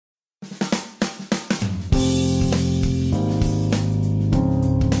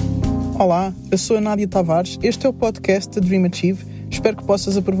Olá, eu sou a Nádia Tavares, este é o podcast da Dream Achieve. Espero que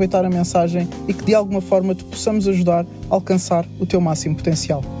possas aproveitar a mensagem e que de alguma forma te possamos ajudar a alcançar o teu máximo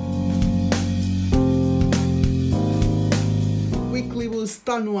potencial. O Weekly Boost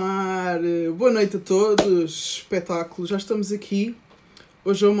está no ar. Boa noite a todos. Espetáculo, já estamos aqui.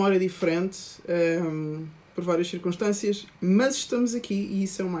 Hoje é uma hora diferente, por várias circunstâncias, mas estamos aqui e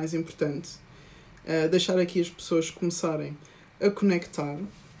isso é o mais importante. Deixar aqui as pessoas começarem a conectar.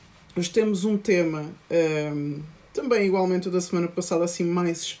 Hoje temos um tema, também igualmente o da semana passada, assim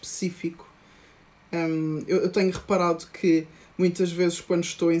mais específico. Eu tenho reparado que muitas vezes quando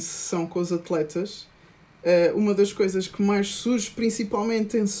estou em sessão com os atletas, uma das coisas que mais surge,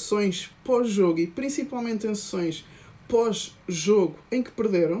 principalmente em sessões pós-jogo e principalmente em sessões pós-jogo em que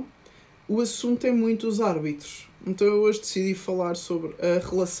perderam, o assunto é muito os árbitros. Então eu hoje decidi falar sobre a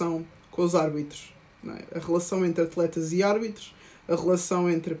relação com os árbitros, não é? A relação entre atletas e árbitros, a relação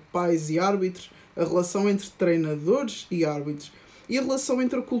entre pais e árbitros, a relação entre treinadores e árbitros e a relação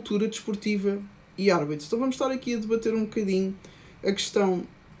entre a cultura desportiva e árbitros. Então vamos estar aqui a debater um bocadinho a questão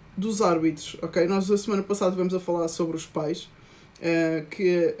dos árbitros, ok? Nós na semana passada estivemos a falar sobre os pais,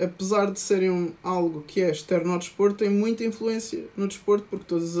 que apesar de serem algo que é externo ao desporto, tem muita influência no desporto, porque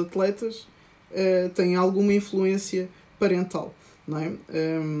todos os atletas têm alguma influência parental, não é?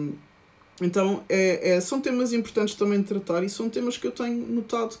 Então, são temas importantes também de tratar e são temas que eu tenho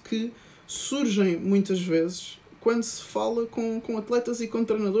notado que surgem muitas vezes quando se fala com atletas e com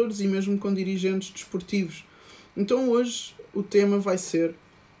treinadores e mesmo com dirigentes desportivos. Então, hoje o tema vai ser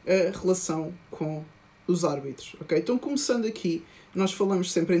a relação com os árbitros, ok? Então, começando aqui, nós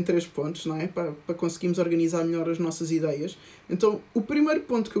falamos sempre em 3 pontos, não é? Para conseguirmos organizar melhor as nossas ideias. Então, o primeiro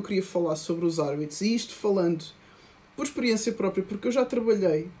ponto que eu queria falar sobre os árbitros, e isto falando por experiência própria, porque eu já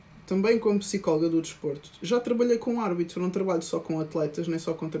trabalhei também como psicóloga do desporto, já trabalhei com árbitros, eu não trabalho só com atletas, nem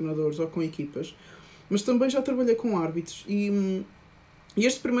só com treinadores ou com equipas, mas também já trabalhei com árbitros. E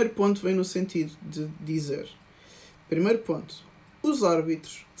este primeiro ponto vem no sentido de dizer, primeiro ponto, os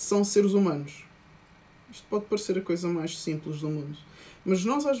árbitros são seres humanos. Isto pode parecer a coisa mais simples do mundo, mas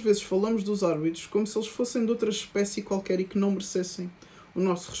nós às vezes falamos dos árbitros como se eles fossem de outra espécie qualquer e que não merecessem o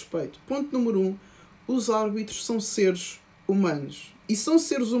nosso respeito. Ponto número 1, os árbitros são seres humanos. E são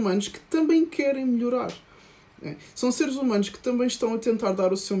seres humanos que também querem melhorar. São seres humanos que também estão a tentar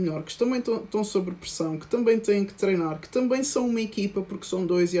dar o seu melhor, que também estão sob pressão, que também têm que treinar, que também são uma equipa, porque são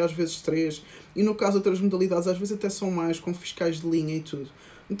 2 e às vezes 3, e no caso de outras modalidades às vezes até são mais, com fiscais de linha e tudo.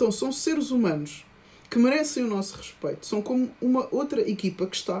 Então são seres humanos que merecem o nosso respeito. São como uma outra equipa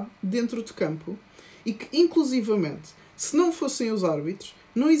que está dentro de campo e que, inclusivamente, se não fossem os árbitros,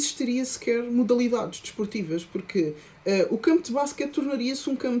 não existiria sequer modalidades desportivas, porque o campo de basquete tornaria-se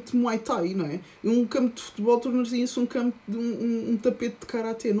um campo de Muay Thai, não é? E um campo de futebol tornaria-se um campo de um tapete de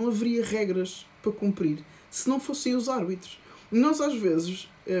karatê. Não haveria regras para cumprir se não fossem os árbitros. Nós, às vezes,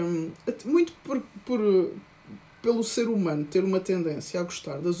 muito pelo ser humano ter uma tendência a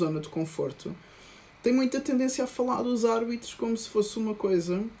gostar da zona de conforto, tem muita tendência a falar dos árbitros como se fosse uma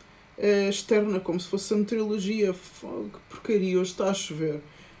coisa externa, como se fosse a meteorologia. Que porcaria, hoje está a chover.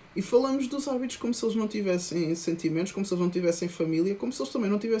 E falamos dos árbitros como se eles não tivessem sentimentos, como se eles não tivessem família, como se eles também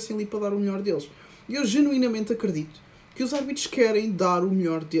não tivessem ali para dar o melhor deles. E eu genuinamente acredito que os árbitros querem dar o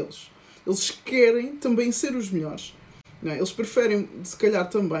melhor deles. Eles querem também ser os melhores. Não é? Eles preferem, se calhar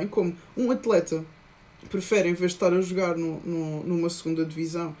também, como um atleta prefere, em vez de estar a jogar numa segunda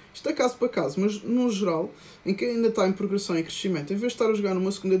divisão, isto é caso para caso, mas no geral, em que ainda está em progressão e crescimento, em vez de estar a jogar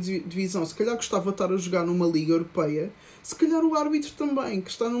numa segunda divisão, se calhar gostava de estar a jogar numa liga europeia, se calhar o árbitro também, que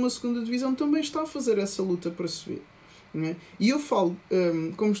está numa segunda divisão, também está a fazer essa luta para subir. Não é? E eu falo,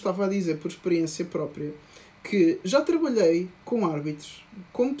 como estava a dizer, por experiência própria, que já trabalhei com árbitros,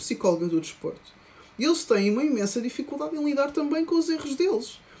 como psicóloga do desporto, e eles têm uma imensa dificuldade em lidar também com os erros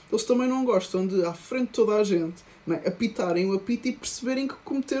deles. Eles também não gostam de, à frente de toda a gente, não é, apitarem o apito e perceberem que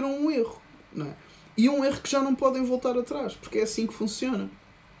cometeram um erro. Não é? E um erro que já não podem voltar atrás, porque é assim que funciona.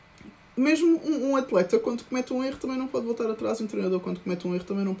 Mesmo um atleta, quando comete um erro, também não pode voltar atrás. Um treinador, quando comete um erro,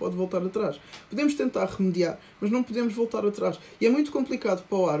 também não pode voltar atrás. Podemos tentar remediar, mas não podemos voltar atrás. E é muito complicado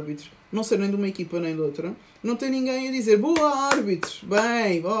para o árbitro, não ser nem de uma equipa nem de outra, não tem ninguém a dizer, boa árbitros,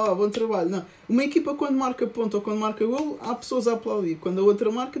 bem, bom trabalho. Não. Uma equipa, quando marca ponto ou quando marca golo, há pessoas a aplaudir. Quando a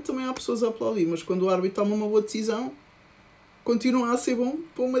outra marca, também há pessoas a aplaudir. Mas quando o árbitro toma uma boa decisão, continua a ser bom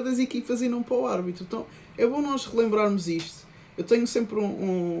para uma das equipas e não para o árbitro. Então, é bom nós relembrarmos isto. Eu tenho sempre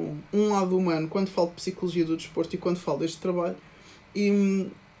um lado humano quando falo de psicologia do desporto e quando falo deste trabalho. E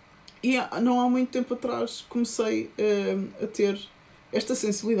não há muito tempo atrás comecei a ter esta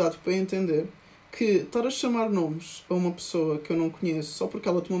sensibilidade para entender que estar a chamar nomes a uma pessoa que eu não conheço só porque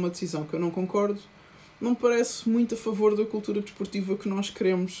ela tomou uma decisão que eu não concordo não me parece muito a favor da cultura desportiva que nós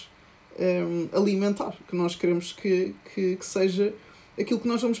queremos alimentar, que nós queremos que seja aquilo que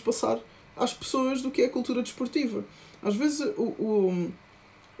nós vamos passar às pessoas do que é a cultura desportiva. Às vezes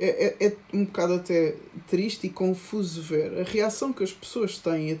é um bocado até triste e confuso ver a reação que as pessoas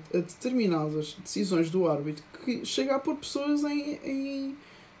têm a determinadas decisões do árbitro, que chega a pôr pessoas em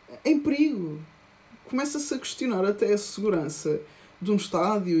perigo. Começa-se a questionar até a segurança de um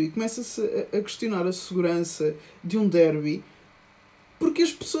estádio e começa-se a questionar a segurança de um derby, porque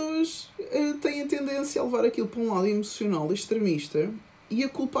as pessoas têm a tendência a levar aquilo para um lado emocional extremista e a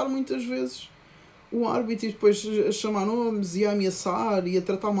culpar muitas vezes o árbitro e depois a chamar nomes e a ameaçar e a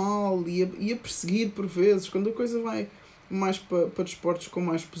tratar mal e a perseguir por vezes, quando a coisa vai mais para desportos com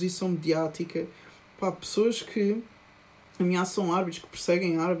mais exposição mediática. Pá, pessoas que ameaçam árbitros, que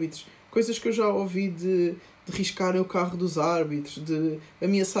perseguem árbitros, coisas que eu já ouvi de riscarem o carro dos árbitros, de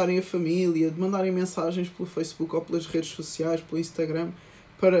ameaçarem a família, de mandarem mensagens pelo Facebook ou pelas redes sociais, pelo Instagram,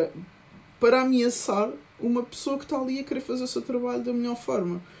 para ameaçar uma pessoa que está ali a querer fazer o seu trabalho da melhor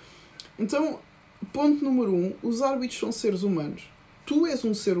forma. Então, ponto número 1, os árbitros são seres humanos. Tu és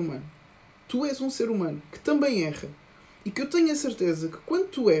um ser humano. Tu és um ser humano que também erra. E que eu tenho a certeza que quando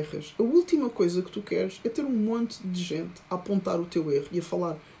tu erras, a última coisa que tu queres é ter um monte de gente a apontar o teu erro e a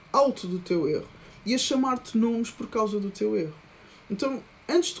falar alto do teu erro e a chamar-te nomes por causa do teu erro. Então,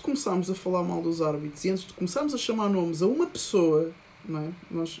 antes de começarmos a falar mal dos árbitros e antes de começarmos a chamar nomes a uma pessoa, não é?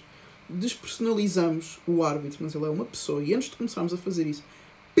 Nós despersonalizamos o árbitro, mas ele é uma pessoa, e antes de começarmos a fazer isso,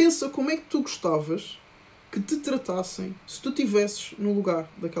 pensa como é que tu gostavas que te tratassem se tu estivesses no lugar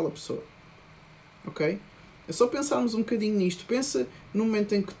daquela pessoa. Ok? É só pensarmos um bocadinho nisto. Pensa no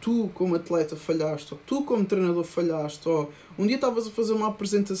momento em que tu, como atleta, falhaste, ou tu, como treinador, falhaste, ou um dia estavas a fazer uma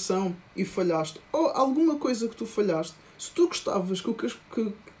apresentação e falhaste, ou alguma coisa que tu falhaste. Se tu gostavas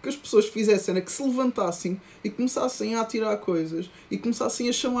que as pessoas fizessem era que se levantassem e começassem a atirar coisas e começassem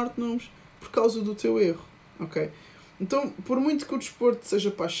a chamar-te nomes por causa do teu erro. Ok? Então, por muito que o desporto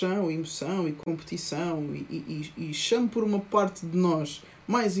seja paixão, emoção e competição e chame por uma parte de nós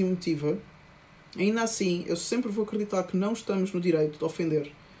mais emotiva, ainda assim, eu sempre vou acreditar que não estamos no direito de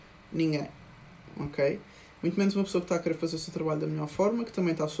ofender ninguém. Ok? Muito menos uma pessoa que está a querer fazer o seu trabalho da melhor forma, que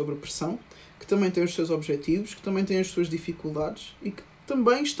também está sob pressão, que também tem os seus objetivos, que também tem as suas dificuldades e que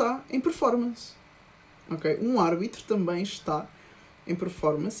também está em performance. Ok? Um árbitro também está em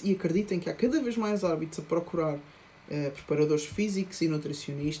performance e acreditem que há cada vez mais árbitros a procurar preparadores físicos e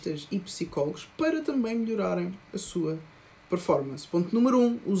nutricionistas e psicólogos para também melhorarem a sua performance. Ponto número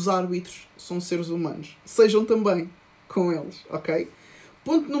 1, os árbitros são seres humanos. Sejam também com eles, ok?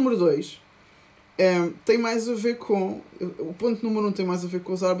 Ponto número 2, tem mais a ver com... O ponto número 1 tem mais a ver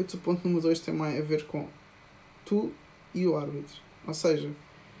com os árbitros, o ponto número 2 tem mais a ver com tu e o árbitro. Ou seja,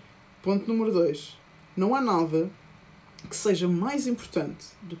 ponto número 2, não há nada que seja mais importante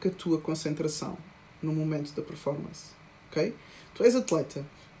do que a tua concentração no momento da performance, ok? Tu és atleta,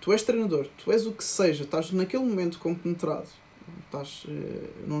 tu és treinador, tu és o que seja, estás naquele momento compenetrado, estás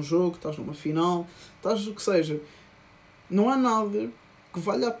num jogo, estás numa final, estás o que seja, não há nada que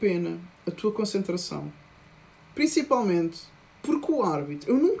valha a pena a tua concentração, principalmente porque o árbitro,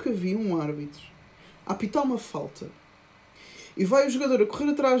 eu nunca vi um árbitro a apitar uma falta e vai o jogador a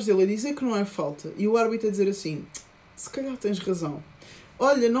correr atrás dele a dizer que não é falta e o árbitro a dizer assim, se calhar tens razão.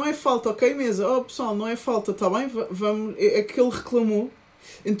 Olha, não é falta, ok, mesa? Oh, pessoal, não é falta, está bem? Vamos... É que ele reclamou,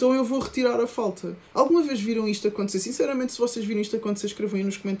 então eu vou retirar a falta. Alguma vez viram isto acontecer? Sinceramente, se vocês viram isto acontecer, escrevam aí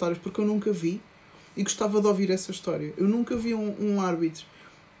nos comentários, porque eu nunca vi e gostava de ouvir essa história. Eu nunca vi um árbitro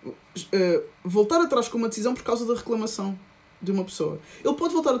voltar atrás com uma decisão por causa da reclamação de uma pessoa. Ele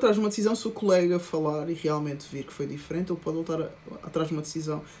pode voltar atrás de uma decisão se o colega falar e realmente vir que foi diferente. Ele pode voltar atrás de uma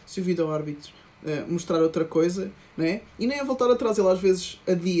decisão se o vídeo-árbitro mostrar outra coisa, né? E nem a voltar atrás, ele às vezes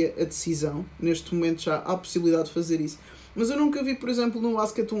adia a decisão. Neste momento já há a possibilidade de fazer isso, mas eu nunca vi, por exemplo, no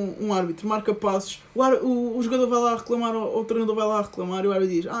basquete um árbitro marca passos, o jogador vai lá reclamar, ou o treinador vai lá reclamar e o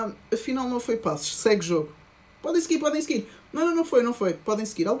árbitro diz, afinal não foi passos, segue jogo, podem seguir, não foi, podem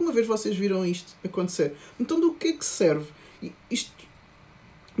seguir. Alguma vez vocês viram isto acontecer? Então do que é que serve isto?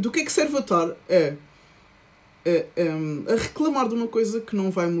 Do que é que serve a estar a reclamar de uma coisa que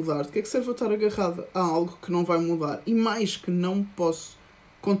não vai mudar? De que é que serve a estar agarrado a algo que não vai mudar e mais que não posso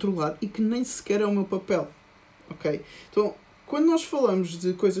controlar e que nem sequer é o meu papel? Ok? Então, quando nós falamos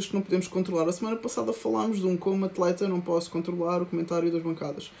de coisas que não podemos controlar, a semana passada falámos de como atleta não posso controlar o comentário das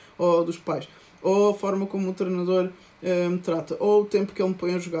bancadas ou dos pais, ou a forma como o treinador me trata, ou o tempo que ele me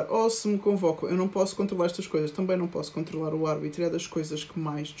põe a jogar, ou se me convocam. Eu não posso controlar estas coisas, também não posso controlar o árbitro, é das coisas que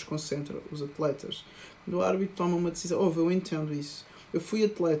mais desconcentra os atletas. Quando o árbitro toma uma decisão, eu entendo isso. Eu fui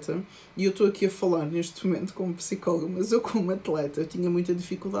atleta e eu estou aqui a falar neste momento como psicólogo, mas eu como atleta eu tinha muita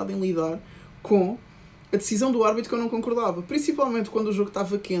dificuldade em lidar com a decisão do árbitro que eu não concordava, principalmente quando o jogo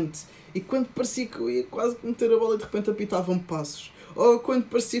estava quente e quando parecia que eu ia quase meter a bola e de repente apitavam-me passos, ou quando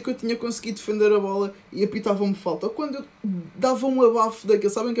parecia que eu tinha conseguido defender a bola e apitavam-me falta, ou quando eu dava um abafo daquele,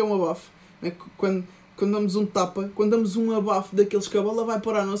 sabem que é um abafo? É quando damos um tapa, quando damos um abafo daqueles que a bola vai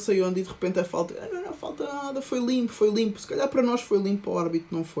parar não sei onde e de repente é falta, não falta nada, foi limpo, se calhar para nós foi limpo, para o árbitro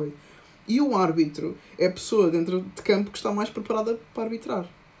não foi. E o árbitro é a pessoa dentro de campo que está mais preparada para arbitrar,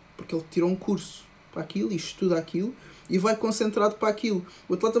 porque ele tirou um curso para aquilo e estuda aquilo e vai concentrado para aquilo.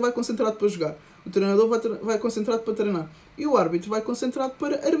 O atleta vai concentrado para jogar, o treinador vai concentrado para treinar e o árbitro vai concentrado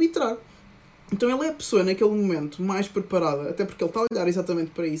para arbitrar. Então ele é a pessoa naquele momento mais preparada, até porque ele está a olhar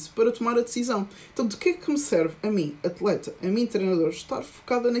exatamente para isso, para tomar a decisão. Então de que é que me serve a mim, atleta, a mim, treinador, estar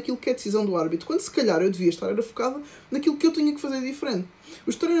focada naquilo que é a decisão do árbitro, quando se calhar eu devia estar focada naquilo que eu tinha que fazer diferente.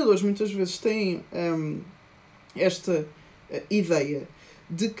 Os treinadores muitas vezes têm esta ideia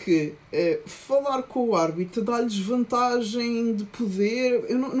de que falar com o árbitro dá-lhes vantagem de poder.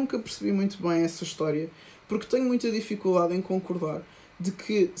 Eu nunca percebi muito bem essa história, porque tenho muita dificuldade em concordar de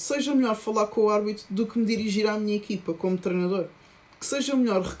que seja melhor falar com o árbitro do que me dirigir à minha equipa como treinador. Que seja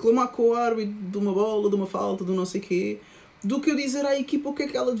melhor reclamar com o árbitro de uma bola, de uma falta, de não sei o quê, do que eu dizer à equipa o que é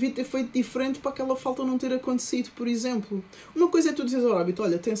que ela devia ter feito diferente para aquela falta não ter acontecido, por exemplo. Uma coisa é tu dizeres ao árbitro,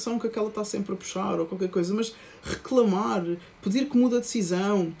 olha, atenção que aquela está sempre a puxar ou qualquer coisa, mas reclamar, pedir que mude a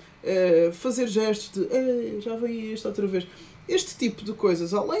decisão, fazer gestos de já vem este outra vez. Este tipo de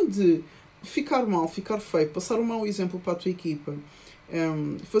coisas, além de ficar mal, ficar feio, passar um mau exemplo para a tua equipa,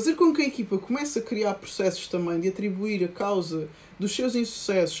 fazer com que a equipa comece a criar processos também de atribuir a causa dos seus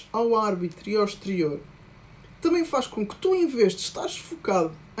insucessos ao árbitro e ao exterior, também faz com que tu, em vez de estares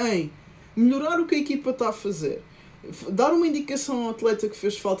focado em melhorar o que a equipa está a fazer, dar uma indicação ao atleta que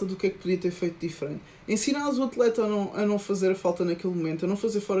fez falta do que é que podia ter feito diferente, ensinares o atleta a não fazer a falta naquele momento, a não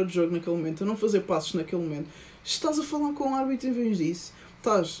fazer fora de jogo naquele momento, a não fazer passos naquele momento, estás a falar com o árbitro em vez disso,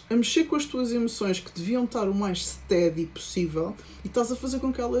 estás a mexer com as tuas emoções que deviam estar o mais steady possível e estás a fazer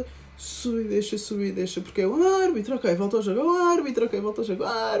com que ela sube e deixa, porque é o árbitro, ok, volta ao jogo, o árbitro, ok, volta ao jogo, o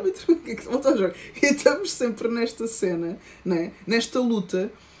árbitro, volta ao jogo. E estamos sempre nesta cena, né? Nesta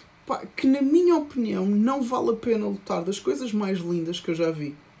luta, pá, que na minha opinião não vale a pena lutar, das coisas mais lindas que eu já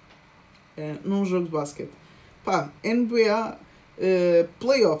vi num jogo de basquete. Pá, NBA,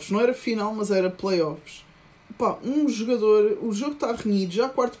 playoffs, não era final, mas era playoffs. Pá, um jogador, o jogo está renhido, já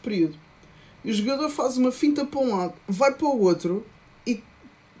quarto período, e o jogador faz uma finta para um lado, vai para o outro, e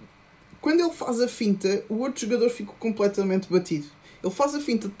quando ele faz a finta, o outro jogador fica completamente batido. Ele faz a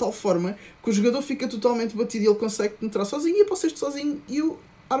finta de tal forma que o jogador fica totalmente batido e ele consegue penetrar sozinho e ir para o cesto sozinho e o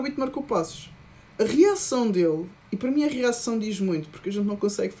árbitro marcou passos. A reação dele, e para mim a reação diz muito, porque a gente não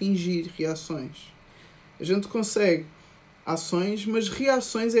consegue fingir reações. A gente consegue ações, mas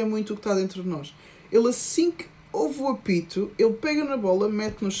reações é muito o que está dentro de nós. Ele, assim que ouve o apito, ele pega na bola,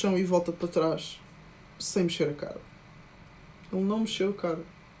 mete no chão e volta para trás sem mexer a cara. Ele não mexeu a cara.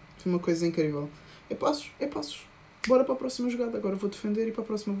 Foi uma coisa incrível. É passos. Bora para a próxima jogada. Agora vou defender e para a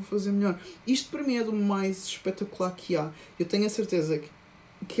próxima vou fazer melhor. Isto para mim é do mais espetacular que há. Eu tenho a certeza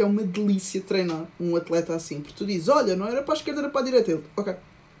que é uma delícia treinar um atleta assim. Porque tu dizes, olha, não era para a esquerda, era para a direita. Ele, ok.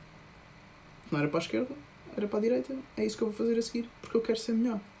 Não era para a esquerda, era para a direita. É isso que eu vou fazer a seguir. Porque eu quero ser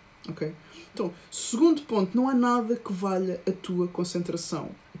melhor. Ok? Então, segundo ponto, não há nada que valha a tua concentração,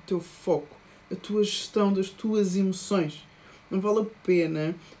 o teu foco, a tua gestão das tuas emoções. Não vale a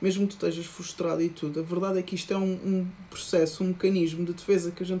pena, mesmo que tu estejas frustrado e tudo. A verdade é que isto é um processo, um mecanismo de defesa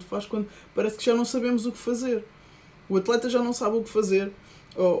que a gente faz quando parece que já não sabemos o que fazer. O atleta já não sabe o que fazer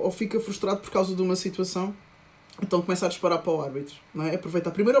ou fica frustrado por causa de uma situação, então começa a disparar para o árbitro. Não é? Aproveita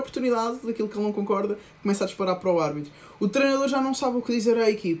a primeira oportunidade daquilo que ele não concorda, começa a disparar para o árbitro. O treinador já não sabe o que dizer à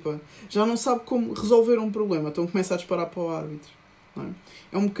equipa, já não sabe como resolver um problema, então começa a disparar para o árbitro. Não é?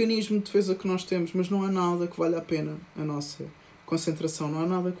 É um mecanismo de defesa que nós temos, mas não há nada que valha a pena a nossa concentração, não há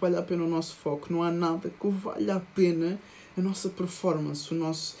nada que valha a pena o nosso foco, não há nada que valha a pena a nossa performance,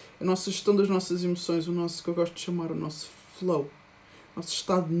 a nossa gestão das nossas emoções, o nosso, que eu gosto de chamar, o nosso flow, o nosso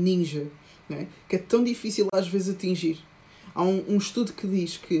estado ninja, né? Que é tão difícil às vezes atingir. Há um estudo que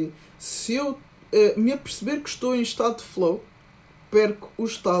diz que se eu me aperceber que estou em estado de flow, perco o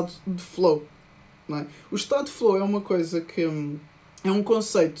estado de flow. Não é? O estado de flow é uma coisa que é um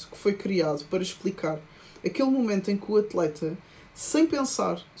conceito que foi criado para explicar aquele momento em que o atleta, sem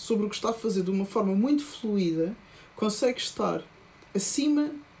pensar sobre o que está a fazer de uma forma muito fluida, consegue estar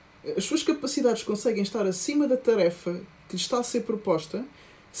acima, as suas capacidades conseguem estar acima da tarefa que lhe está a ser proposta,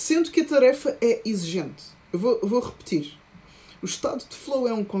 sendo que a tarefa é exigente. Eu vou repetir. O estado de flow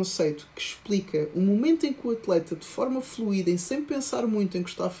é um conceito que explica o momento em que o atleta, de forma fluida, e sem pensar muito em o que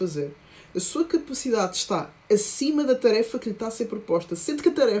está a fazer, a sua capacidade está acima da tarefa que lhe está a ser proposta, sendo que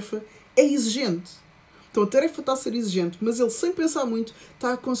a tarefa é exigente. Então a tarefa está a ser exigente, mas ele, sem pensar muito,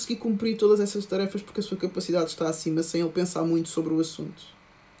 está a conseguir cumprir todas essas tarefas porque a sua capacidade está acima, sem ele pensar muito sobre o assunto.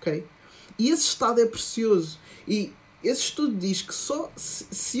 Okay? E esse estado é precioso. E esse estudo diz que só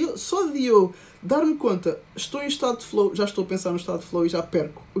de eu dar-me conta, estou em estado de flow, já estou a pensar no estado de flow e já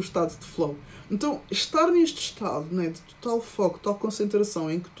perco o estado de flow. Então, estar neste estado, né, de total foco, total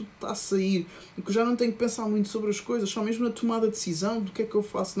concentração, em que tudo está a sair, em que eu já não tenho que pensar muito sobre as coisas, só mesmo na tomada de decisão do que é que eu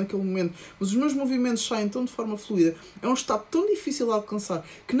faço naquele momento, mas os meus movimentos saem tão de forma fluida, é um estado tão difícil de alcançar,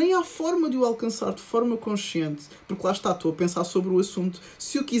 que nem há forma de o alcançar de forma consciente, porque lá está, estou a pensar sobre o assunto,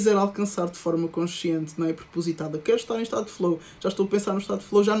 se eu quiser alcançar de forma consciente, não é propositada, quero estar em estado de flow, já estou a pensar no estado de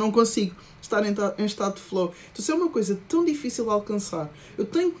flow, já não consigo estar em estado de flow. Então, se é uma coisa tão difícil de alcançar, eu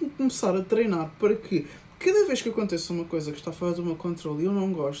tenho que começar a treinar para que cada vez que aconteça uma coisa que está fora do meu controle e eu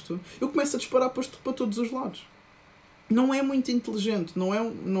não gosto, eu começo a disparar para todos os lados. Não é muito inteligente,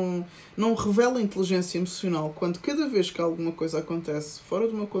 não revela inteligência emocional quando cada vez que alguma coisa acontece fora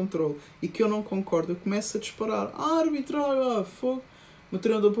do meu controle e que eu não concordo, eu começo a disparar. Árbitro, fogo. O meu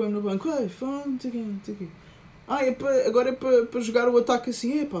treinador põe-me no banco. Ai, fogo, agora é para jogar o ataque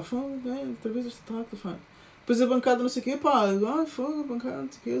assim. Epá, fogo, outra vez este ataque, fogo. Depois a bancada não sei o quê. Epá, fogo, a bancada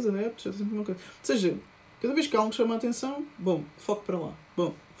não sei o quê, os adeptos, é sempre uma coisa. Ou seja, cada vez que algo chama a atenção, bom, foco para lá.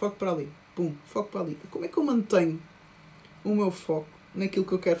 Bom, foco para ali. Pum, foco para ali. Como é que eu mantenho o meu foco naquilo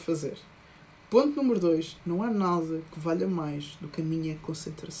que eu quero fazer? Ponto número 2. Não há nada que valha mais do que a minha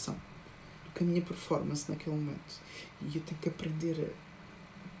concentração, do que a minha performance naquele momento. E eu tenho que aprender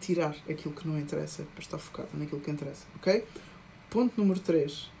a tirar aquilo que não interessa para estar focado naquilo que interessa, ok? Ponto número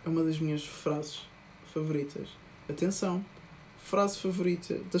 3 é uma das minhas frases favoritas. Atenção, frase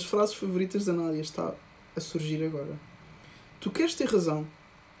favorita, das frases favoritas da Nádia está a surgir agora. Tu queres ter razão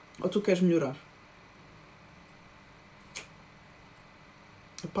ou tu queres melhorar?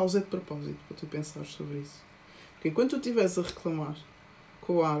 A pausa é de propósito para tu pensares sobre isso. Porque enquanto tu estiveres a reclamar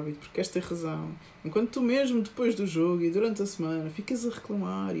com o árbitro porque queres ter razão, enquanto tu mesmo depois do jogo e durante a semana ficas a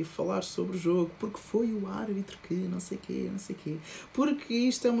reclamar e a falar sobre o jogo porque foi o árbitro que não sei quê, porque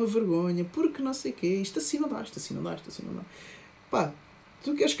isto é uma vergonha, porque não sei quê, isto assim não dá. Pá,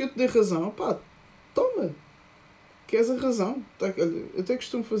 tu queres que eu te dê razão? Pá, toma! Queres a razão? Eu até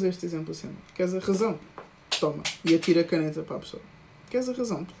costumo fazer este exemplo assim. Queres a razão? Toma. E atira a caneta para a pessoa. Queres a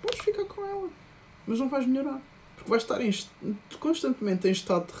razão? Tu podes ficar com ela, mas não vais melhorar. Porque vais estar constantemente em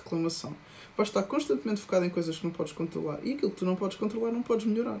estado de reclamação. Vais estar constantemente focado em coisas que não podes controlar. E aquilo que tu não podes controlar, não podes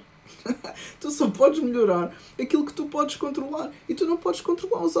melhorar. Tu só podes melhorar aquilo que tu podes controlar. E tu não podes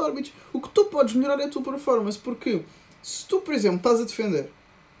controlar os árbitros. O que tu podes melhorar é a tua performance. Porque se tu, por exemplo, estás a defender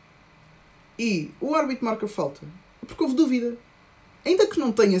e o árbitro marca falta, é porque houve dúvida. Ainda que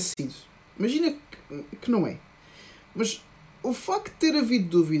não tenha sido. Imagina que não é. Mas o facto de ter havido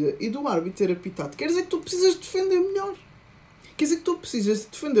dúvida e do árbitro ter apitado quer dizer que tu precisas defender melhor. Quer dizer que tu precisas de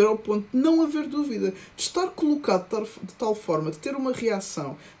defender ao ponto de não haver dúvida. De estar colocado de tal forma, de ter uma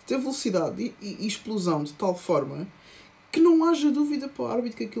reação, de ter velocidade e explosão de tal forma que não haja dúvida para o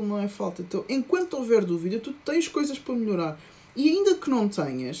árbitro que aquilo não é falta. Então, enquanto houver dúvida, tu tens coisas para melhorar. E ainda que não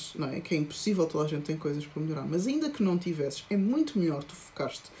tenhas, não é? Que é impossível, toda a gente tem coisas para melhorar, mas ainda que não tivesses, é muito melhor tu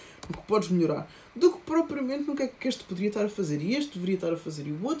focaste no que podes melhorar do que propriamente no que é que este poderia estar a fazer, e este deveria estar a fazer,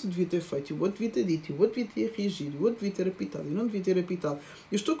 e o outro devia ter feito, e o outro devia ter dito, e o outro devia ter reagido, e o outro devia ter apitado, e não devia ter apitado.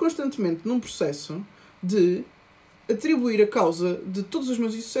 Eu estou constantemente num processo de atribuir a causa de todos os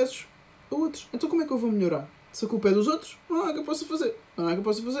meus insucessos a outros. Então como é que eu vou melhorar? Se a culpa é dos outros, não há nada que eu possa fazer. Não há nada que eu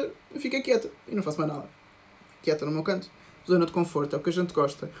possa fazer, eu fico quieta e não faço mais nada. Quieta no meu canto. Zona de conforto, é o que a gente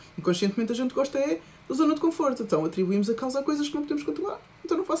gosta. Inconscientemente a gente gosta é da zona de conforto. Então atribuímos a causa a coisas que não podemos controlar.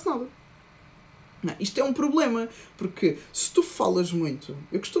 Então não faço nada. Não, isto é um problema, porque se tu falas muito,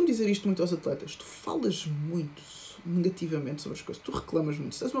 eu costumo dizer isto muito aos atletas, tu falas muito negativamente sobre as coisas, tu reclamas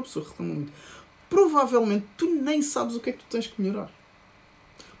muito, se és uma pessoa que reclama muito, provavelmente tu nem sabes o que é que tu tens que melhorar.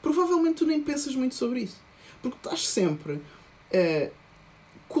 Provavelmente tu nem pensas muito sobre isso. Porque estás sempre a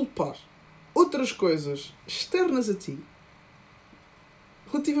culpar outras coisas externas a ti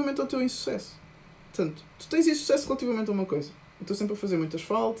relativamente ao teu insucesso. Portanto, tu tens insucesso relativamente a uma coisa. Eu estou sempre a fazer muitas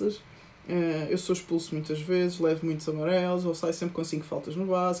faltas, eu sou expulso muitas vezes, levo muitos amarelos, ou saio sempre com 5 faltas no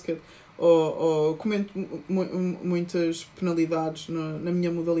basquete, ou comento muitas penalidades na minha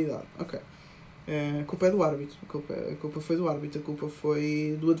modalidade. Ok. A culpa é do árbitro. A culpa foi do árbitro. A culpa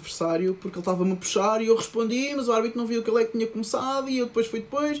foi do adversário porque ele estava-me a puxar e eu respondi, mas o árbitro não viu que ele é que tinha começado e eu depois fui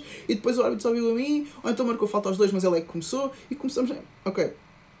depois e depois o árbitro só viu a mim, ou então marcou falta aos dois, mas ele é que começou e começamos... Ok.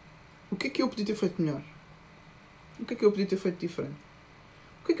 O que é que eu podia ter feito melhor? O que é que eu podia ter feito diferente?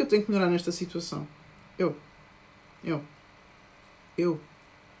 O que é que eu tenho que melhorar nesta situação? Eu.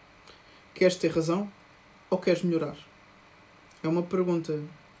 Queres ter razão ou queres melhorar? É uma pergunta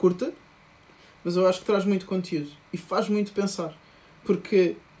curta, mas eu acho que traz muito conteúdo e faz muito pensar.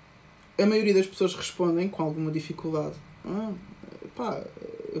 Porque a maioria das pessoas respondem com alguma dificuldade.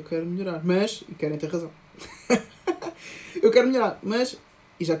 Eu quero melhorar, mas... E querem ter razão. Eu quero melhorar, mas...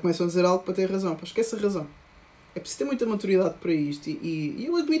 E já começam a dizer algo para ter razão. Esquece a razão. É preciso ter muita maturidade para isto. E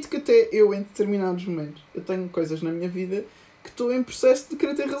eu admito que até eu, em determinados momentos, eu tenho coisas na minha vida que estou em processo de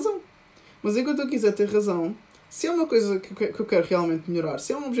querer ter razão. Mas enquanto eu quiser ter razão, se é uma coisa que eu quero realmente melhorar,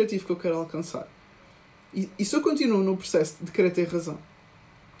 se é um objetivo que eu quero alcançar, e se eu continuo no processo de querer ter razão,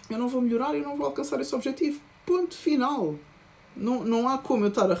 eu não vou melhorar e não vou alcançar esse objetivo. Ponto final. Não há como eu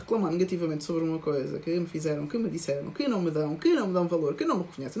estar a reclamar negativamente sobre uma coisa que me fizeram, que me disseram, que não me dão valor, que não me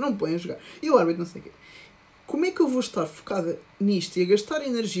reconhecem, não me põem a jogar. E o árbitro não sei o quê. Como é que eu vou estar focada nisto e a gastar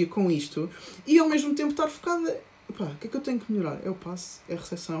energia com isto e ao mesmo tempo estar focada... o que é que eu tenho que melhorar? É o passe, é a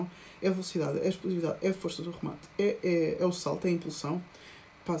recepção, é a velocidade, é a explosividade, é a força do remate, é o salto, é a impulsão.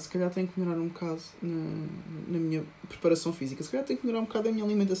 Se calhar tenho que melhorar um bocado na minha preparação física, se calhar tenho que melhorar um bocado a minha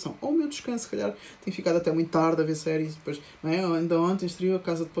alimentação, ou o meu descanso, se calhar tenho ficado até muito tarde a ver séries, depois, não é? Ainda ontem estreou a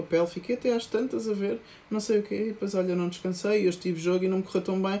Casa de Papel, fiquei até às tantas a ver, não sei o quê, e depois olha, não descansei, eu estive jogo e não me correu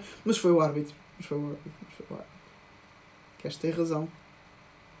tão bem, mas foi o árbitro. Queres ter razão?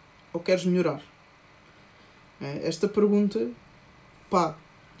 Ou queres melhorar? Esta pergunta,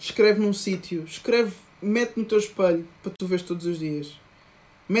 escreve num sítio, mete no teu espelho para tu veres todos os dias.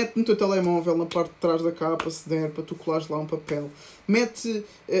 Mete no teu telemóvel, na parte de trás da capa, se der, para tu colares lá um papel.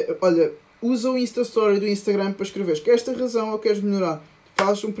 Usa o Insta Story do Instagram para escreveres. Queres ter razão ou queres melhorar?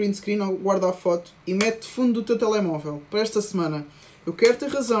 Faz um print screen ou guarda a foto e mete de fundo do teu telemóvel. Para esta semana, eu quero ter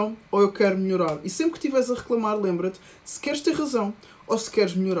razão ou eu quero melhorar. E sempre que estiveres a reclamar, lembra-te se queres ter razão ou se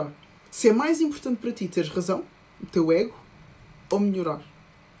queres melhorar. Se é mais importante para ti teres razão, o teu ego, ou melhorar.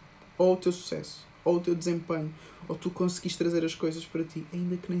 Ou o teu sucesso, ou o teu desempenho, ou tu conseguiste trazer as coisas para ti,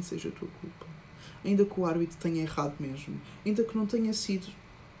 ainda que nem seja a tua culpa. Ainda que o árbitro tenha errado mesmo. Ainda que não tenha sido.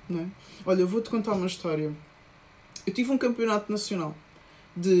 Não é? Olha, eu vou-te contar uma história. Eu tive um campeonato nacional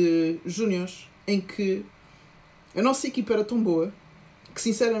de júniores em que a nossa equipa era tão boa que,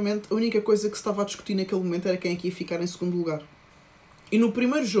 sinceramente, a única coisa que se estava a discutir naquele momento era quem é que ia ficar em segundo lugar. E no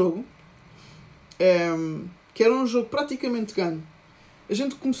primeiro jogo, que era um jogo praticamente ganho, a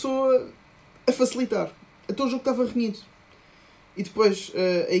gente começou a facilitar. Até o jogo estava renhido. E depois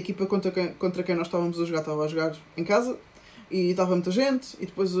a equipa contra quem nós estávamos a jogar estava a jogar em casa e estava muita gente e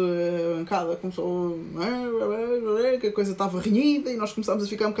depois a bancada começou que a coisa estava renhida e nós começámos a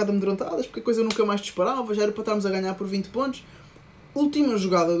ficar um bocado amedrontadas porque a coisa nunca mais disparava, já era para estarmos a ganhar por 20 pontos. Última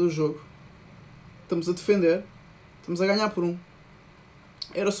jogada do jogo. Estamos a defender. Estamos a ganhar por 1.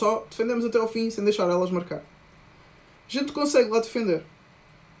 Era só defendemos até ao fim sem deixar elas marcar. A gente consegue lá defender.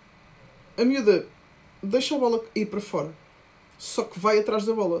 A miúda deixa a bola ir para fora. Só que vai atrás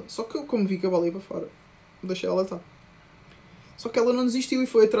da bola. Só que eu, como vi que a bola ia para fora, deixei ela estar. Só que ela não desistiu e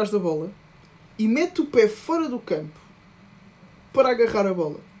foi atrás da bola. E mete o pé fora do campo para agarrar a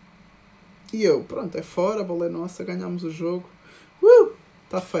bola. E eu, pronto, é fora, a bola é nossa, ganhamos o jogo.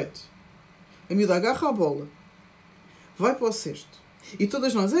 Está feito. A miúda agarra a bola. Vai para o cesto. E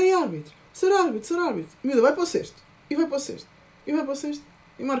todas nós, ei árbitro, ser árbitro. A miúda vai para o cesto. E vai para o cesto. E vai para o cesto.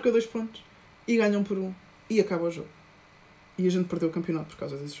 E marca 2 pontos. E ganham por 1. E acaba o jogo. E a gente perdeu o campeonato por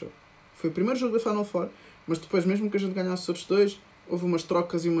causa desse jogo. Foi o primeiro jogo da Final Four, mas depois, mesmo que a gente ganhasse os outros 2, houve umas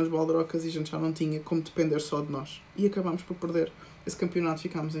trocas e umas baldrocas e a gente já não tinha como depender só de nós. E acabámos por perder esse campeonato.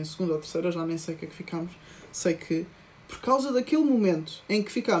 Ficámos em segunda ou terceira, já nem sei o que é que ficámos. Sei que, por causa daquele momento em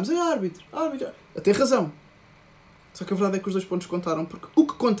que ficámos, árbitro, a ter razão. Só que a verdade é que os 2 pontos contaram, porque o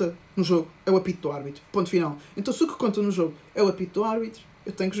que conta no jogo é o apito do árbitro. Ponto final. Então, se o que conta no jogo é o apito do árbitro,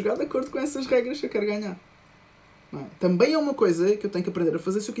 eu tenho que jogar de acordo com essas regras se eu quero ganhar. Não é? Também é uma coisa que eu tenho que aprender a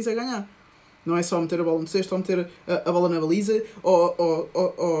fazer se eu quiser ganhar. Não é só meter a bola no cesto ou meter a bola na baliza, ou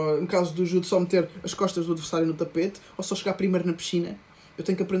no caso do judo, só meter as costas do adversário no tapete, ou só chegar primeiro na piscina. Eu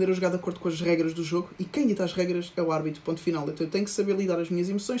tenho que aprender a jogar de acordo com as regras do jogo, e quem dita as regras é o árbitro, ponto final. Então eu tenho que saber lidar as minhas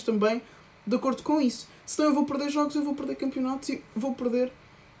emoções também de acordo com isso. Senão eu vou perder jogos, eu vou perder campeonatos e vou perder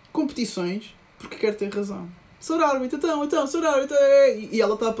competições porque quero ter razão. Sou árbitro, então, sou árbitro. E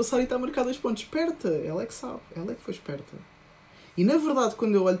ela está a passar e está a marcar 2 pontos. Esperta, ela é que sabe, ela é que foi esperta. E na verdade,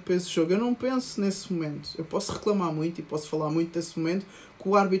 quando eu olho para esse jogo, eu não penso nesse momento. Eu posso reclamar muito e posso falar muito desse momento que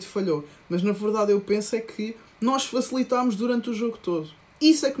o árbitro falhou. Mas na verdade eu penso é que nós facilitámos durante o jogo todo.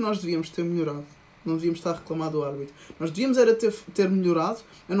 Isso é que nós devíamos ter melhorado. Não devíamos estar a reclamar do árbitro. Nós devíamos era ter melhorado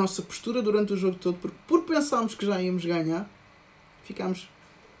a nossa postura durante o jogo todo, porque por pensarmos que já íamos ganhar, ficámos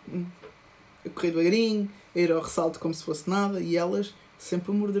a correr devagarinho, a ir ao ressalto como se fosse nada, e elas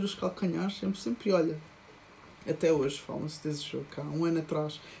sempre a morder os calcanhares, sempre, olha. Até hoje falam-se desse jogo, há um ano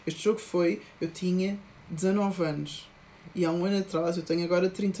atrás. Este jogo eu tinha 19 anos. E há um ano atrás, eu tenho agora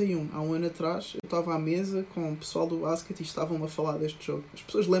 31. Há um ano atrás, eu estava à mesa com o pessoal do basquete e estavam a falar deste jogo. As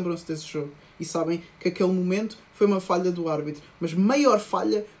pessoas lembram-se desse jogo e sabem que aquele momento foi uma falha do árbitro. Mas a maior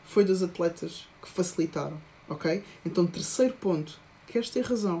falha foi dos atletas que facilitaram, ok? Então, terceiro ponto. Queres ter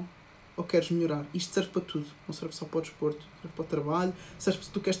razão ou queres melhorar? Isto serve para tudo. Não serve só para o desporto. Serve para o trabalho. Serve se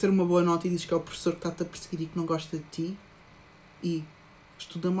tu queres ter uma boa nota e dizes que é o professor que está-te a perseguir e que não gosta de ti. E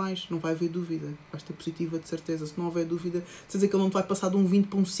estuda mais. Não vai haver dúvida. Vais ter positiva de certeza. Se não houver dúvida, se dizer que ele não te vai passar de um 20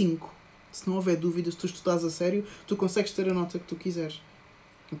 para um 5. Se não houver dúvida, se tu estudares a sério, tu consegues ter a nota que tu quiseres.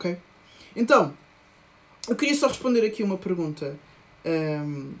 Ok? Então, eu queria só responder aqui uma pergunta.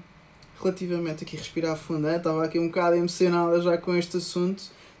 Relativamente aqui, respirar fundo. Estava aqui um bocado emocionada já com este assunto.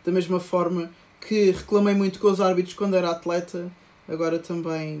 Da mesma forma que reclamei muito com os árbitros quando era atleta, agora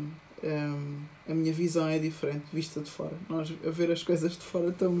também a minha visão é diferente, vista de fora. Nós, a ver as coisas de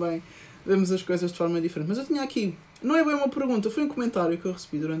fora também, vemos as coisas de forma diferente. Mas eu tinha aqui, não é bem uma pergunta, foi um comentário que eu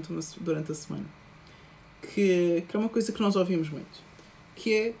recebi durante a semana, que é uma coisa que nós ouvimos muito,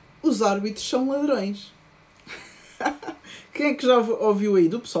 que é, os árbitros são ladrões. Quem é que já ouviu aí,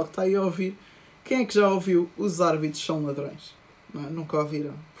 do pessoal que está aí a ouvir, quem é que já ouviu os árbitros são ladrões? Não, nunca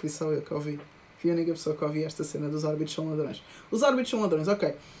ouviram. Fui só eu que ouvi. Fui a única pessoa que ouvi esta cena dos árbitros são ladrões. Os árbitros são ladrões,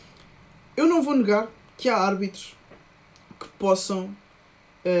 ok. Eu não vou negar que há árbitros que possam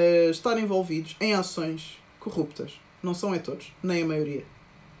estar envolvidos em ações corruptas. Não são todos, nem a maioria.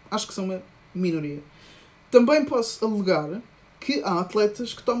 Acho que são uma minoria. Também posso alegar que há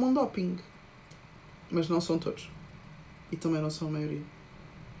atletas que tomam doping. Mas não são todos. E também não são a maioria.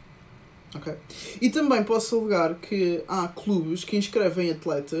 Okay. E também posso alegar que há clubes que inscrevem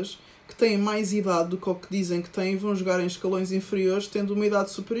atletas que têm mais idade do que o que dizem que têm e vão jogar em escalões inferiores tendo uma idade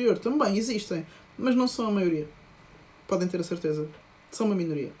superior. Também existem, mas não são a maioria. Podem ter a certeza. São uma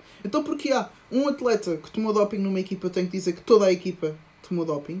minoria. Então porque há um atleta que tomou doping numa equipa, eu tenho que dizer que toda a equipa tomou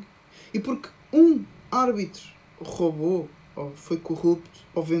doping. E porque um árbitro roubou, ou foi corrupto,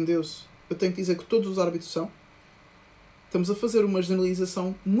 ou vendeu-se, eu tenho que dizer que todos os árbitros são. Estamos a fazer uma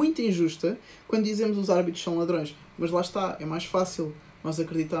generalização muito injusta quando dizemos que os árbitros são ladrões. Mas lá está, é mais fácil nós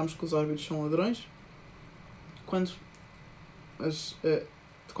acreditarmos que os árbitros são ladrões quando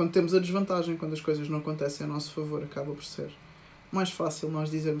temos a desvantagem, quando as coisas não acontecem a nosso favor, acaba por ser mais fácil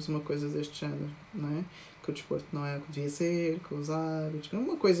nós dizermos uma coisa deste género, não é? Que o desporto não é o que devia ser, que os árbitros, que é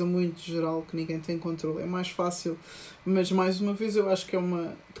uma coisa muito geral que ninguém tem controle, é mais fácil, mas mais uma vez eu acho que é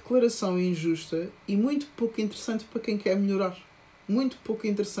uma declaração injusta e muito pouco interessante para quem quer melhorar, muito pouco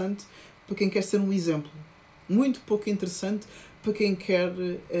interessante para quem quer ser um exemplo, muito pouco interessante para quem quer,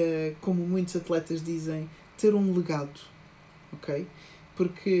 como muitos atletas dizem, ter um legado, ok?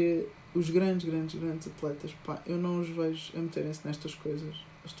 Porque os grandes atletas, pá, eu não os vejo a meterem-se nestas coisas.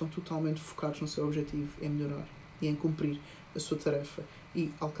 Eles estão totalmente focados no seu objetivo, em melhorar e em cumprir a sua tarefa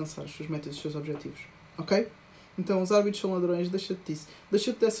e alcançar as suas metas e os seus objetivos. Ok? Então, os árbitros são ladrões, deixa-te disso.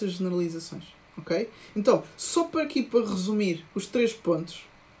 Deixa-te dessas generalizações. Ok? Então, só para aqui, para resumir os 3 pontos.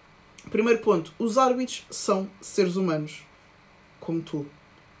 Primeiro ponto, os árbitros são seres humanos, como tu.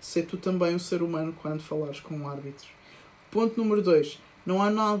 Sê tu também um ser humano quando falares com um árbitro. Ponto número 2, não há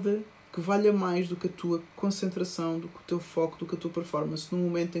nada que valha mais do que a tua concentração, do que o teu foco, do que a tua performance no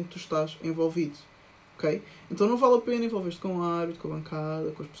momento em que tu estás envolvido. Ok? Então não vale a pena envolver-te com o árbitro, com a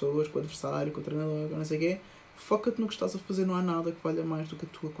bancada, com as pessoas, com o adversário, com o treinador, com não sei o quê. Foca-te no que estás a fazer, não há nada que valha mais do que a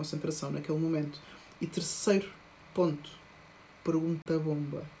tua concentração naquele momento. E terceiro ponto, pergunta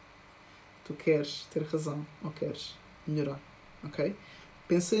bomba. Tu queres ter razão ou queres melhorar? Ok?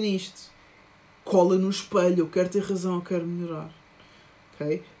 Pensa nisto. Cola no espelho, eu quero ter razão, eu quero melhorar.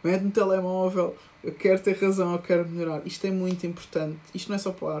 Okay? Mete no telemóvel, eu quero ter razão, eu quero melhorar. Isto é muito importante. Isto não é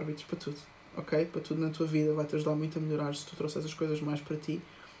só para árbitros, para tudo. Okay? Para tudo na tua vida, vai-te ajudar muito a melhorar se tu trouxeres as coisas mais para ti.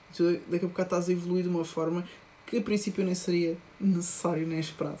 E tu daqui a bocado estás a evoluir de uma forma que a princípio nem seria necessário nem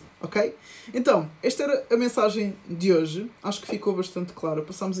esperado. Ok? Então, esta era a mensagem de hoje. Acho que ficou bastante claro.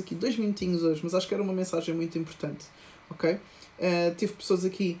 Passámos aqui 2 minutinhos hoje, mas acho que era uma mensagem muito importante. Ok? Tive pessoas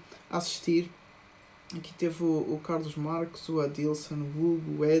aqui a assistir. Aqui teve o Carlos Marques, o Adilson, o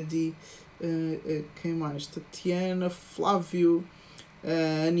Hugo, o Eddie, quem mais? Tatiana, Flávio,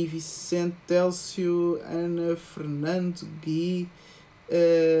 Ani Vicente, Télcio, Ana, Fernando, Gui,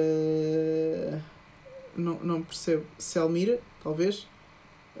 não percebo, Selmira, talvez,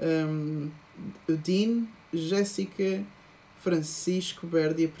 Dean, Jéssica, Francisco,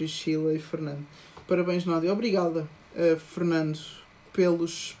 Berdia, Priscila e Fernando. Parabéns, Nádia. Obrigada, Fernando,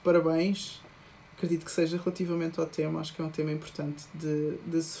 pelos parabéns. Acredito que seja relativamente ao tema, acho que é um tema importante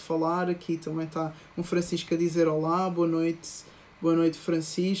de se falar. Aqui também está um Francisco a dizer olá, boa noite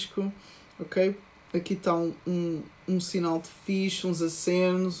Francisco, ok? Aqui está um sinal de fixe, uns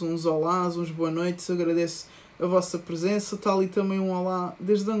acenos, uns olás, uns boa noites, eu agradeço a vossa presença. Está ali também um olá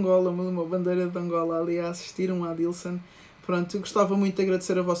desde Angola, uma bandeira de Angola ali a assistir, um Adilson. Pronto, eu gostava muito de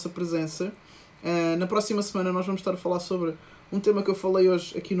agradecer a vossa presença. Na próxima semana nós vamos estar a falar sobre um tema que eu falei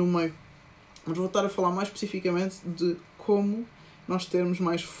hoje aqui no meio. Vamos voltar a falar mais especificamente de como nós termos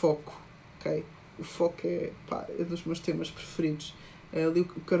mais foco, ok? O foco é dos meus temas preferidos. Ali o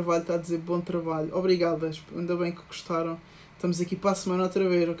Carvalho está a dizer bom trabalho. Obrigada, ainda bem que gostaram. Estamos aqui para a semana outra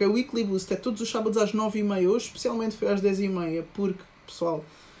vez, ok? O Weekly Boost é todos os sábados às 9h30. Hoje especialmente foi às 10h30, porque, pessoal,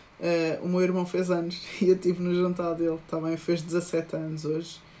 o meu irmão fez anos e eu estive no jantar dele. Também fez 17 anos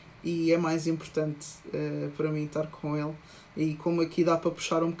hoje e é mais importante para mim estar com ele. E como aqui dá para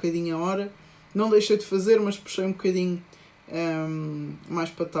puxar um bocadinho a hora, não deixei de fazer, mas puxei um bocadinho mais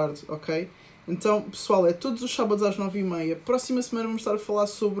para tarde, ok? Então, pessoal, é todos os sábados às 9h30. Próxima semana vamos estar a falar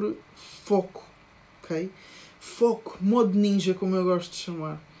sobre foco, ok? Foco, modo ninja, como eu gosto de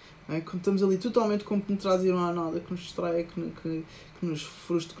chamar. Quando estamos ali totalmente compenetrados e não há nada que nos distraia, que nos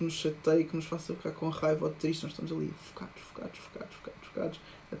frustre, que nos chateie, que nos faça ficar com raiva ou triste, nós estamos ali focados,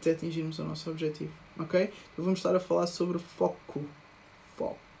 até atingirmos o nosso objetivo, ok? Então vamos estar a falar sobre foco.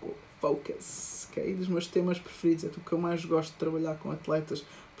 Focus, ok? Dos meus temas preferidos, é do que eu mais gosto de trabalhar com atletas,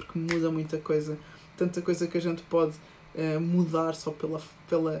 porque muda muita coisa, tanta coisa que a gente pode mudar só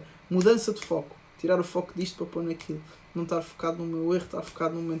pela mudança de foco, tirar o foco disto para pôr naquilo, não estar focado no meu erro, estar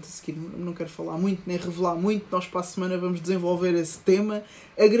focado no momento a seguir. Não quero falar muito, nem revelar muito, nós para a semana vamos desenvolver esse tema.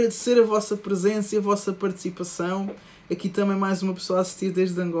 Agradecer a vossa presença e a vossa participação. Aqui também mais uma pessoa a assistir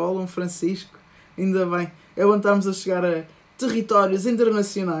desde Angola, um Francisco, ainda bem, é onde estamos a chegar a territórios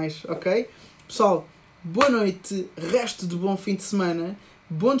internacionais, ok? Pessoal, boa noite, resto de bom fim de semana,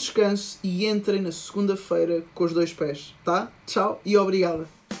 bom descanso e entrem na segunda-feira com os 2 pés, tá? Tchau e obrigada.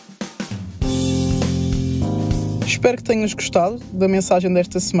 Espero que tenhas gostado da mensagem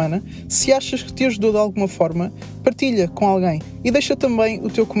desta semana. Se achas que te ajudou de alguma forma, partilha com alguém e deixa também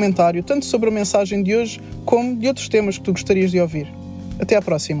o teu comentário, tanto sobre a mensagem de hoje como de outros temas que tu gostarias de ouvir. Até à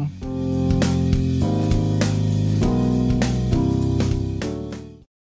próxima.